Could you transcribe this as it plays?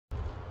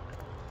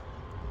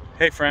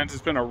Hey friends,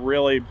 it's been a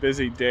really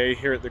busy day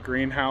here at the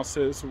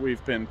greenhouses.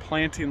 We've been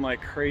planting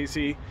like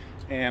crazy,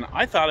 and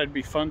I thought it'd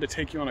be fun to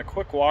take you on a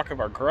quick walk of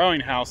our growing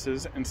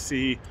houses and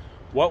see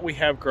what we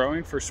have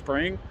growing for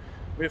spring.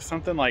 We have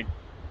something like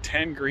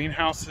 10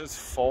 greenhouses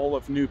full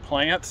of new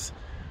plants.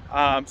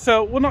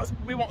 So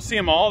we won't see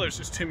them all, there's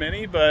just too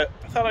many, but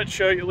I thought I'd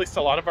show you at least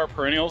a lot of our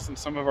perennials and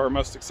some of our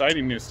most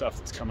exciting new stuff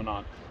that's coming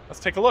on. Let's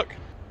take a look.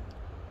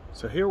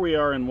 So here we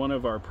are in one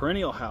of our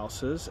perennial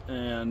houses,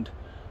 and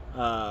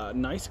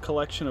nice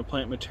collection of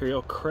plant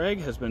material. Craig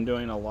has been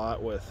doing a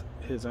lot with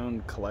his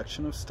own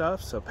collection of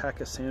stuff. So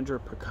Pachysandra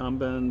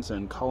procumbens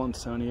and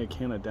Collinsonia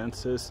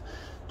canadensis,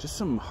 just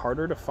some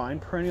harder to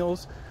find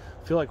perennials.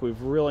 I feel like we've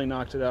really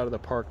knocked it out of the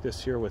park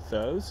this year with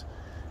those.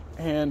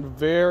 And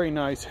very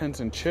nice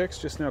hens and chicks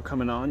just now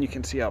coming on. You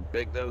can see how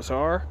big those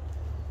are.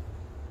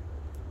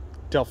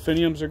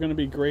 Delphiniums are going to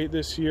be great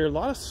this year. A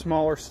lot of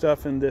smaller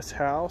stuff in this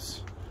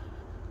house,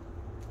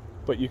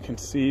 but you can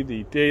see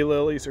the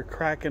daylilies are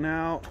cracking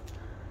out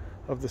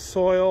of the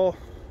soil.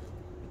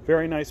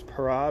 Very nice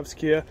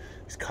Perovskia.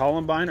 These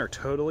columbine are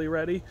totally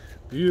ready.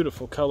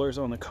 Beautiful colors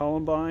on the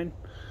columbine.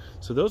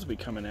 So those will be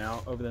coming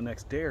out over the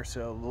next day or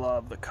so.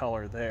 Love the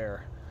color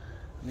there.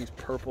 And these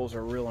purples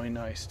are really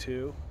nice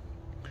too.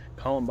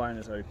 Columbine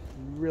is a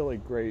really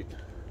great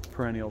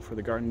perennial for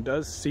the garden.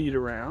 Does seed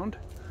around.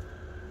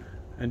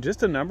 And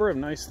just a number of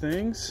nice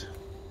things.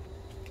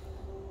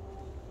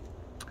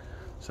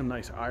 Some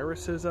nice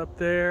irises up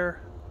there.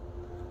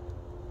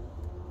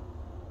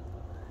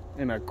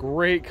 And a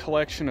great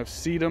collection of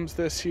sedums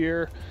this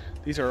year.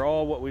 These are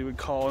all what we would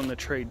call in the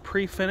trade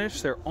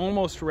pre-finished. They're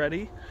almost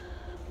ready,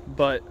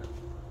 but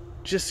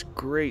just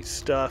great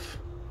stuff.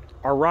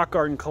 Our rock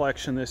garden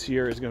collection this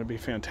year is going to be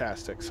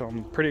fantastic, so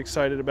I'm pretty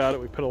excited about it.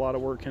 We put a lot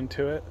of work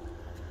into it.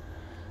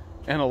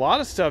 And a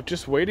lot of stuff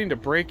just waiting to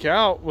break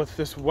out. With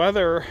this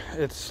weather,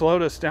 it's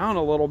slowed us down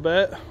a little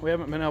bit. We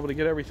haven't been able to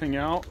get everything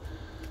out,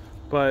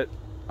 but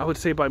I would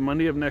say by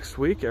Monday of next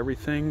week,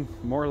 everything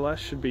more or less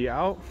should be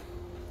out.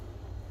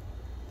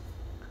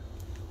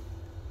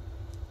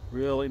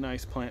 Really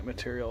nice plant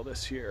material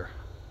this year.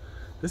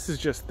 This is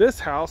just this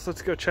house.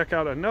 Let's go check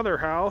out another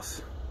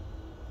house.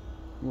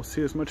 We'll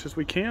see as much as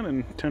we can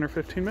in 10 or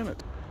 15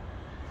 minutes.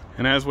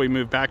 And as we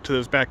move back to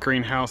those back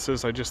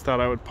greenhouses, I just thought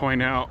I would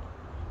point out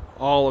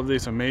all of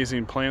these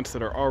amazing plants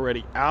that are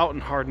already out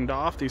and hardened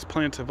off. These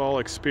plants have all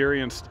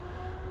experienced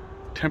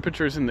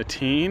temperatures in the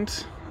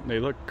teens. They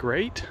look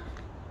great.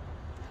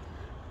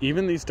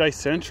 Even these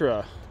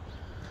Dicentra,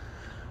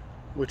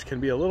 which can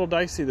be a little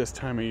dicey this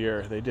time of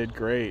year, they did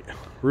great.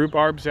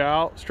 Rhubarb's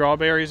out,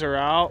 strawberries are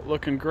out,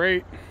 looking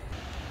great.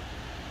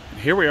 And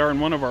here we are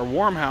in one of our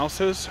warm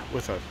houses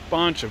with a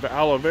bunch of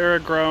aloe vera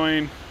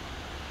growing.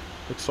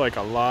 Looks like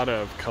a lot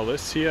of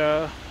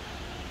Calicia,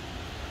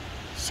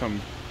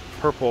 some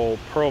purple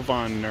Pearl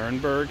von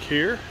Nuremberg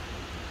here.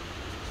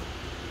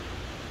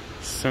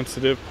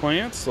 Sensitive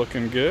plants,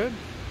 looking good.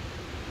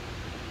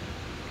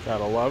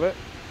 Gotta love it.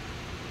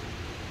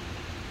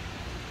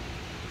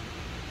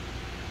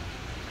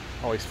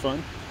 Always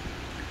fun.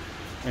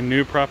 And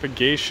new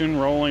propagation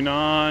rolling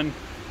on.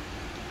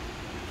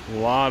 A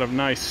lot of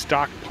nice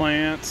stock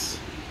plants.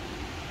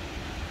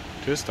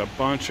 Just a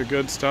bunch of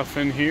good stuff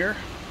in here.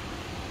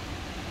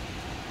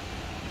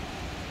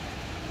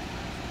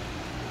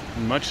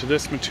 And much of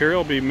this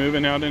material will be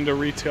moving out into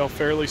retail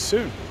fairly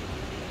soon,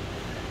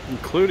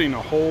 including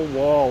a whole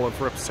wall of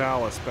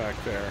Rhipsalis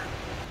back there.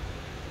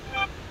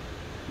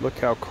 Look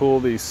how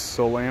cool these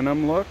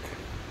Solanum look.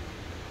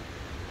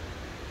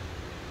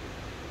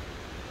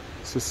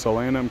 This is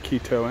Solanum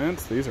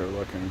Quitoense. These are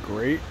looking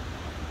great.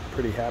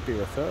 Pretty happy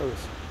with those.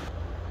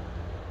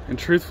 And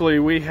truthfully,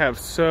 we have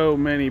so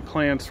many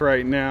plants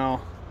right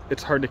now,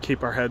 it's hard to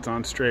keep our heads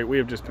on straight. We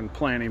have just been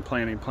planting.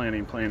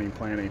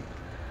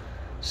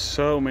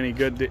 So many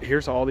good,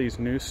 here's all these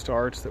new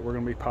starts that we're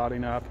gonna be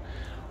potting up.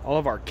 All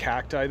of our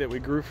cacti that we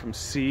grew from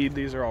seed.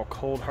 These are all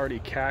cold hardy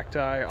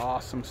cacti.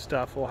 Awesome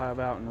stuff we'll have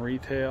out in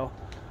retail.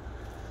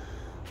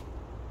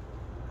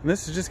 And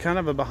this is just kind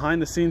of a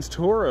behind the scenes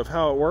tour of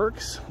how it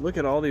works. Look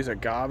at all these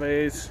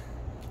agaves.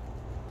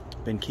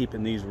 Been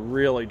keeping these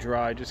really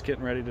dry, just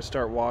getting ready to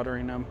start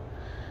watering them.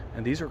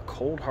 And these are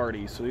cold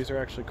hardy. So these are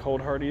actually cold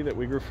hardy that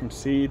we grew from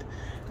seed.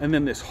 And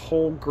then this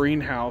whole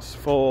greenhouse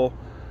full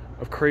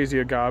of crazy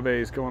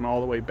agaves going all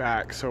the way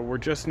back. So we're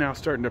just now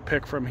starting to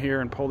pick from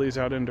here and pull these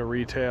out into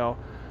retail.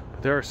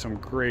 But there are some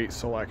great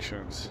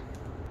selections.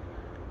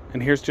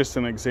 And here's just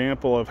an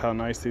example of how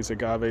nice these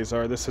agaves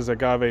are. This is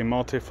agave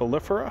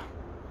multifolifera.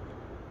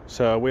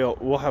 So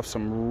we'll have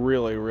some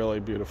really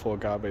beautiful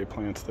agave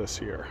plants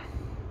this year.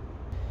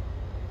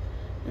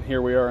 And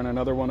here we are in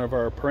another one of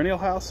our perennial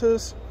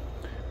houses.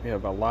 We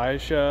have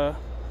Elijah,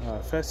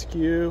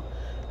 fescue,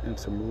 and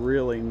some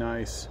really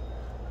nice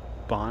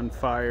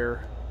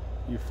bonfire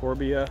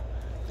euphorbia.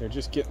 They're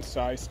just getting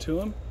size to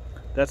them.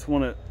 That's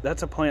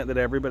a plant that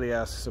everybody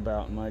asks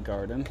about in my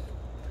garden.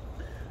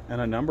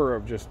 And a number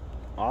of just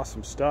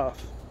awesome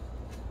stuff.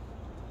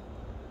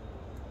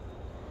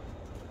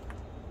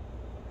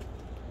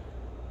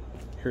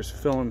 Here's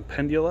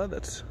Philompendula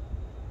that's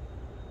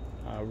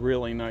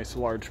Really nice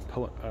large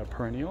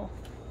perennial.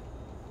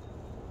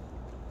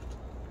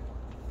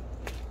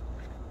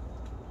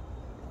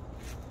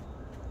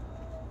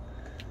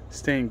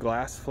 Stained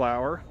glass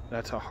flower,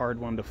 that's a hard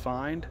one to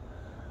find.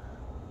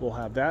 We'll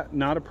have that,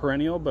 not a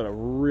perennial, but a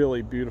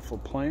really beautiful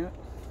plant.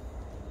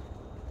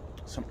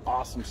 Some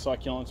awesome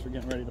succulents we're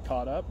getting ready to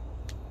pot up.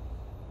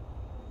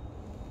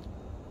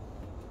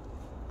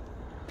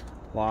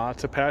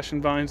 Lots of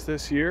passion vines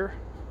this year.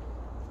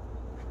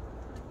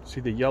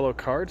 See the yellow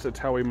cards, that's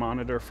how we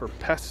monitor for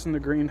pests in the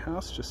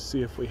greenhouse, just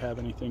see if we have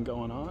anything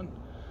going on.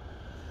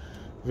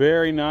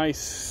 Very nice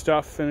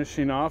stuff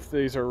finishing off.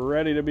 These are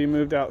ready to be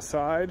moved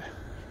outside.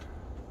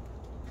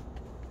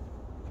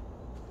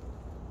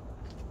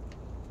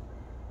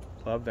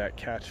 Love that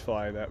catch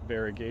fly, that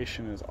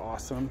variegation is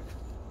awesome.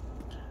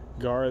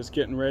 Gaura's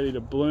getting ready to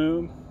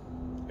bloom.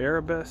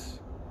 Erebus.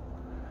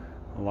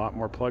 A lot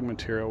more plug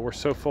material. We're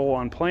so full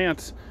on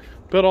plants.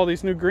 Built all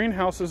these new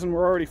greenhouses and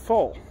we're already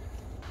full.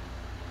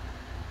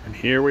 And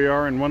here we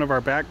are in one of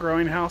our back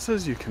growing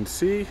houses. You can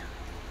see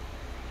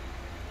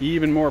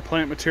even more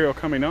plant material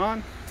coming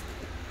on.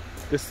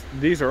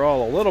 These are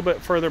all a little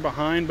bit further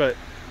behind, but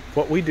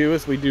what we do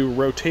is we do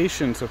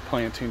rotations of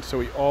planting. So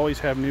we always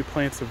have new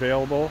plants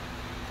available.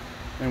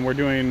 And we're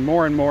doing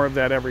more and more of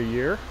that every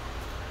year.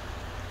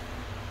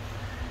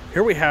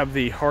 Here we have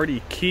the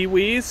hardy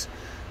kiwis.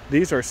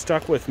 These are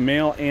stuck with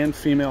male and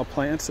female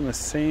plants in the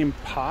same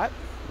pot,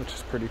 which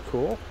is pretty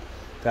cool.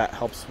 That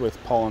helps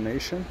with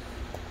pollination.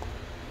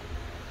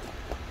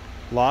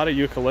 A lot of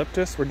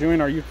eucalyptus. We're doing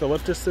our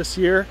eucalyptus this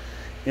year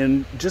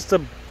in just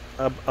a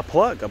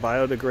plug, a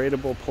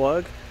biodegradable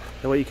plug.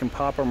 That way you can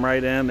pop them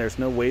right in. There's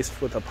no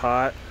waste with a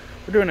pot.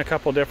 We're doing a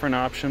couple different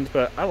options,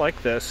 but I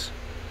like this.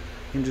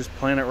 You can just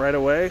plant it right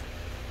away.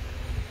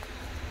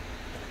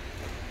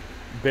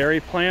 Berry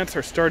plants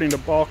are starting to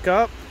bulk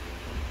up.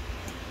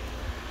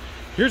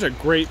 Here's a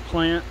great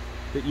plant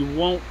that you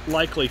won't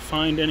likely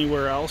find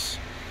anywhere else.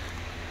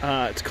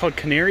 It's called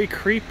Canary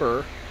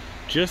Creeper.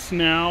 Just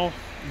now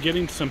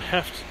getting some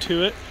heft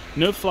to it.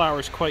 No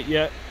flowers quite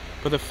yet,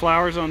 but the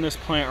flowers on this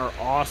plant are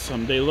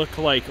awesome. They look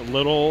like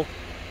little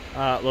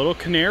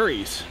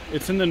canaries.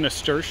 It's in the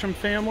nasturtium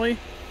family.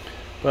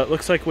 But it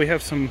looks like we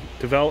have some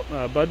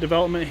bud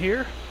development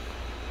here.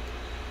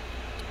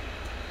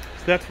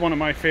 So that's one of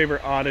my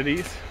favorite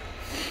oddities.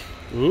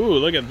 Ooh,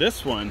 look at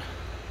this one.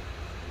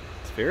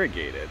 It's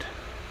variegated.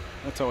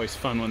 That's always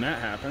fun when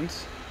that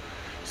happens.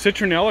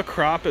 Citronella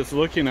crop is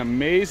looking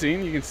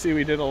amazing. You can see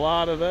we did a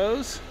lot of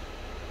those.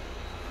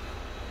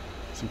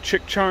 Some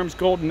Chick Charms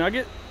Gold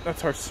Nugget.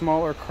 That's our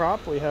smaller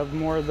crop. We have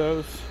more of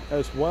those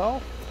as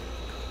well.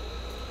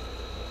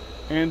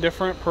 And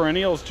different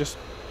perennials just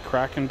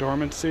cracking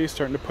dormancy,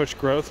 starting to push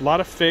growth. A lot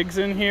of figs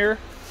in here.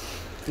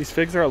 These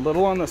figs are a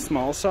little on the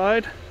small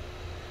side,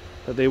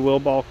 but they will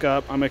bulk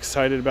up. I'm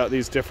excited about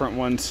these different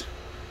ones.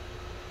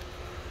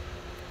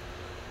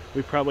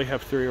 We probably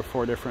have 3 or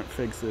 4 different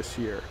figs this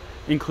year,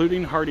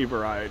 including hardy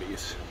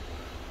varieties.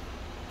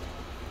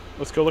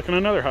 Let's go look in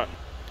another hut.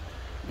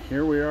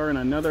 Here we are in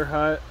another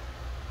hut.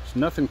 There's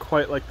nothing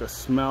quite like the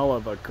smell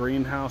of a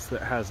greenhouse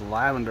that has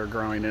lavender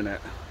growing in it.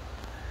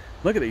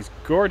 Look at these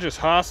gorgeous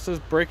hostas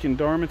breaking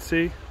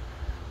dormancy.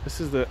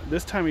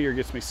 This time of year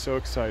gets me so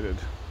excited.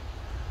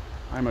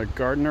 I'm a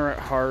gardener at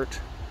heart.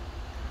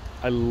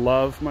 I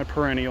love my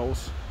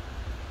perennials.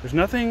 There's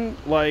nothing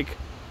like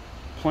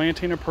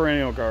planting a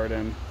perennial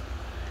garden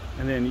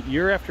and then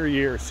year after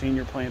year seeing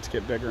your plants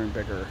get bigger and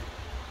bigger.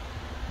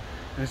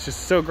 And it's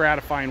just so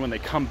gratifying when they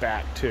come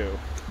back too.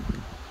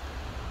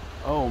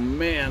 Oh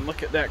man,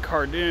 look at that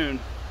cardoon.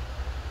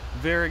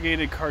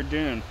 Variegated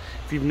cardoon.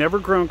 If you've never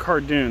grown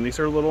cardoon, these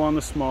are a little on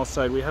the small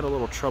side. We had a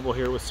little trouble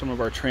here with some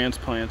of our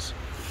transplants.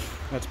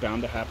 That's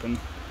bound to happen.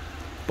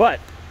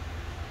 But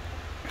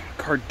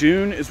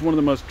cardoon is one of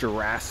the most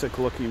Jurassic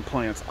looking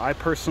plants. I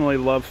personally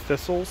love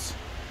thistles.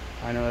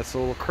 I know that's a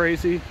little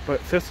crazy,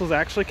 but thistles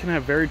actually can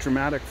have very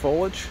dramatic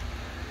foliage.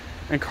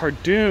 And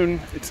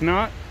cardoon, it's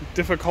not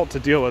difficult to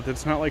deal with.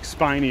 It's not like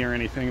spiny or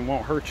anything. It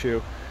won't hurt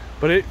you.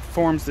 But it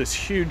forms this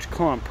huge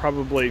clump,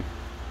 probably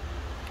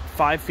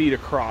 5 feet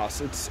across.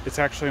 It's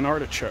actually an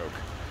artichoke.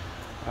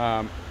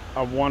 A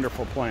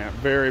wonderful plant.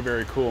 Very,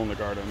 very cool in the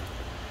garden.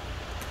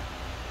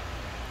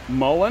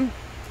 Mullein,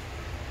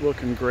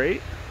 looking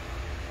great.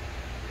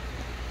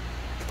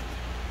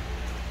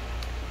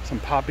 Some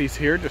poppies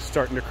here just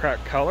starting to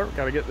crack color.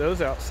 Got to get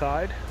those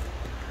outside.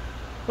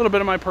 A little bit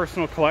of my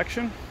personal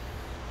collection.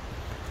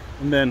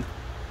 And then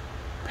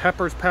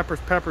peppers,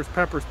 peppers, peppers,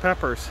 peppers,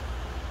 peppers.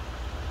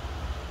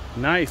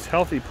 Nice,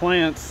 healthy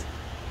plants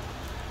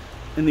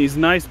in these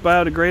nice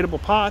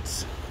biodegradable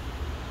pots.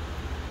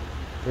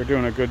 They're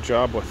doing a good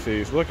job with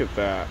these. Look at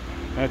that.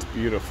 That's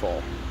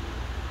beautiful.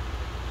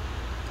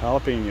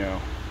 Jalapeno.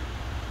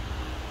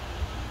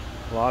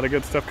 A lot of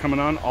good stuff coming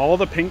on. All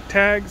the pink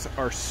tags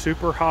are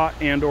super hot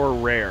and or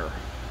rare.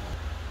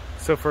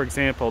 So for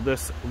example,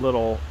 this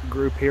little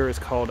group here is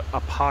called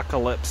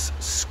Apocalypse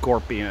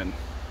Scorpion.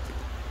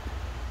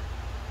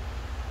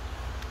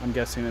 I'm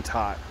guessing it's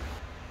hot.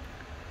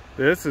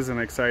 This is an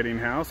exciting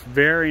house.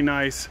 Very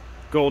nice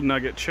gold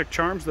nugget chick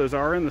charms. Those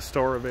are in the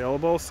store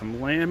available. Some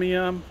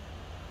lamium.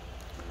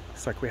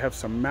 Looks like we have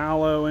some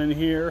mallow in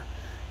here.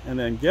 And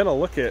then get a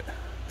look at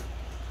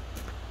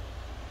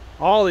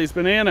all these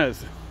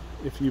bananas.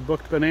 If you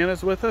booked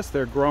bananas with us,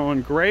 they're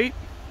growing great.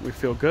 We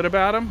feel good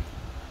about them.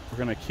 We're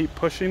gonna keep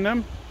pushing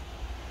them.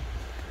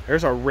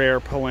 There's a rare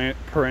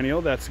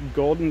perennial, that's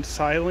golden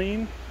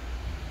silene.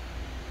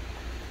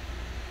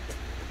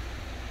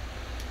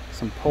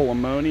 Some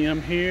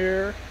polemonium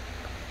here.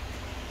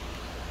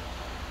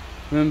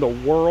 And then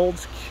the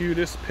world's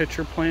cutest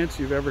pitcher plants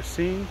you've ever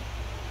seen.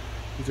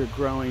 These are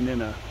growing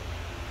in a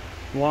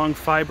long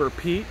fiber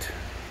peat.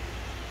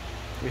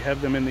 We have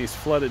them in these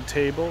flooded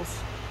tables.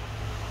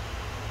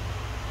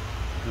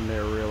 And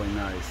they're really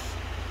nice.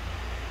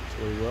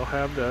 So we will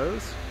have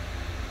those.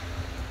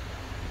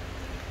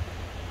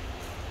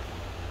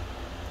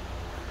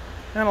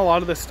 And a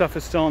lot of this stuff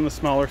is still in the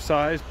smaller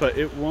size, but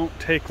it won't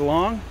take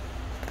long.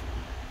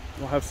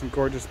 We'll have some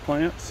gorgeous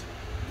plants.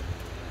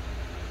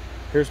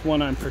 Here's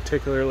one I'm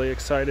particularly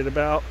excited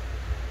about.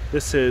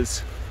 This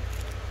is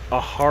a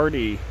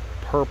hardy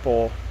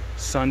purple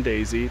sun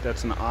daisy.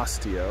 That's an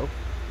osteo.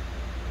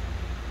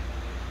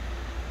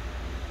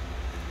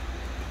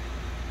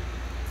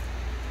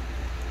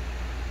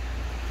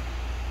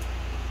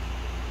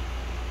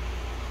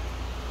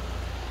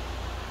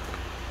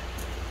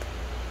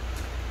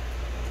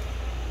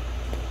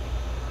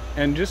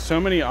 And just so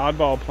many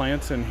oddball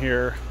plants in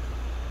here.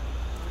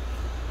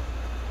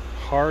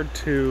 Hard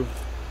to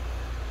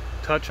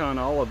touch on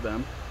all of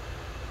them,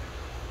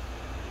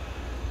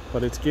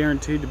 but it's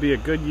guaranteed to be a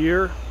good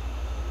year.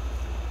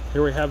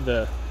 Here we have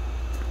the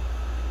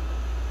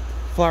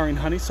flowering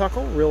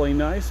honeysuckle, really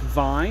nice.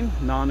 Vine,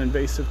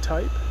 non-invasive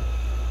type.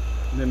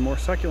 And then more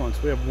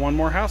succulents. We have one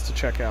more house to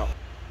check out.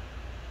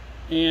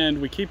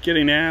 And we keep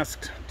getting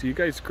asked, do you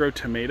guys grow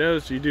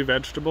tomatoes? Do you do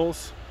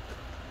vegetables?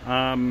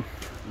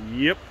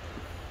 Yep.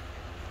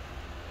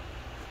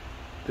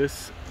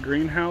 This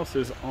greenhouse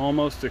is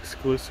almost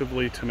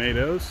exclusively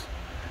tomatoes,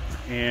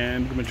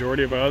 and the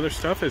majority of our other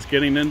stuff is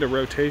getting into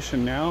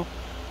rotation now,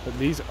 but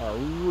these are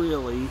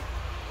really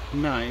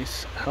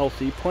nice,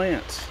 healthy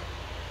plants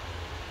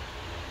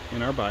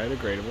in our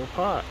biodegradable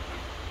pot.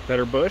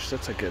 Better Bush,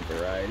 that's a good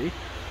variety.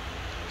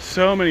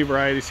 So many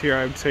varieties here,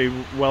 I would say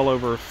well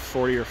over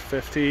 40 or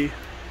 50.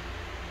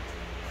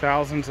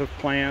 Thousands of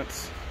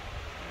plants.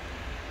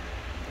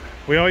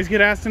 We always get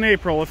asked in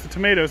April if the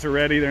tomatoes are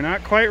ready. They're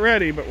not quite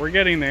ready, but we're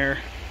getting there.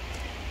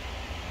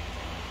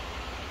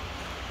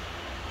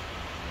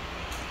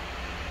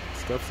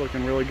 Stuff's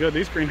looking really good.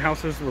 These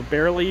greenhouses were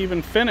barely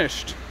even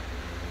finished.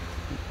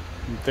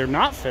 They're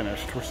not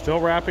finished. We're still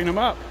wrapping them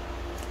up.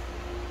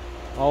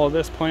 All of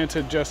this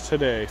planted just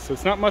today. So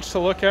it's not much to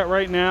look at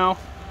right now,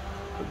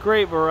 but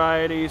great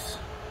varieties.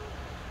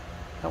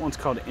 That one's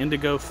called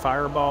Indigo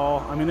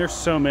Fireball. I mean, there's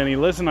so many.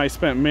 Liz and I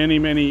spent many,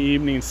 many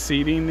evenings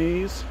seeding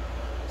these.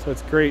 So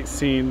it's great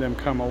seeing them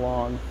come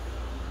along.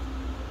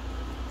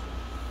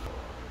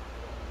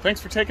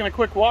 Thanks for taking a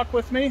quick walk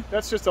with me.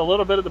 That's just a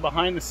little bit of the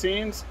behind the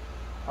scenes.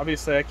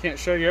 Obviously I can't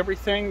show you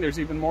everything.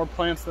 There's even more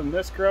plants than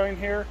this growing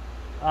here.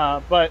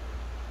 But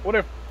what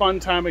a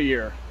fun time of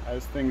year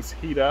as things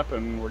heat up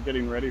and we're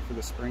getting ready for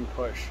the spring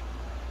push.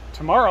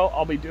 Tomorrow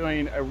I'll be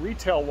doing a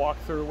retail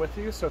walkthrough with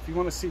you. So if you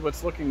want to see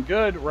what's looking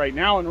good right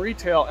now in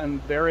retail,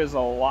 and there is a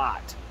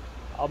lot,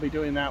 I'll be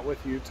doing that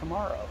with you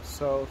tomorrow.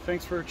 So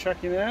thanks for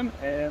checking in,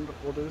 and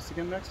we'll do this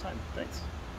again next time. Thanks.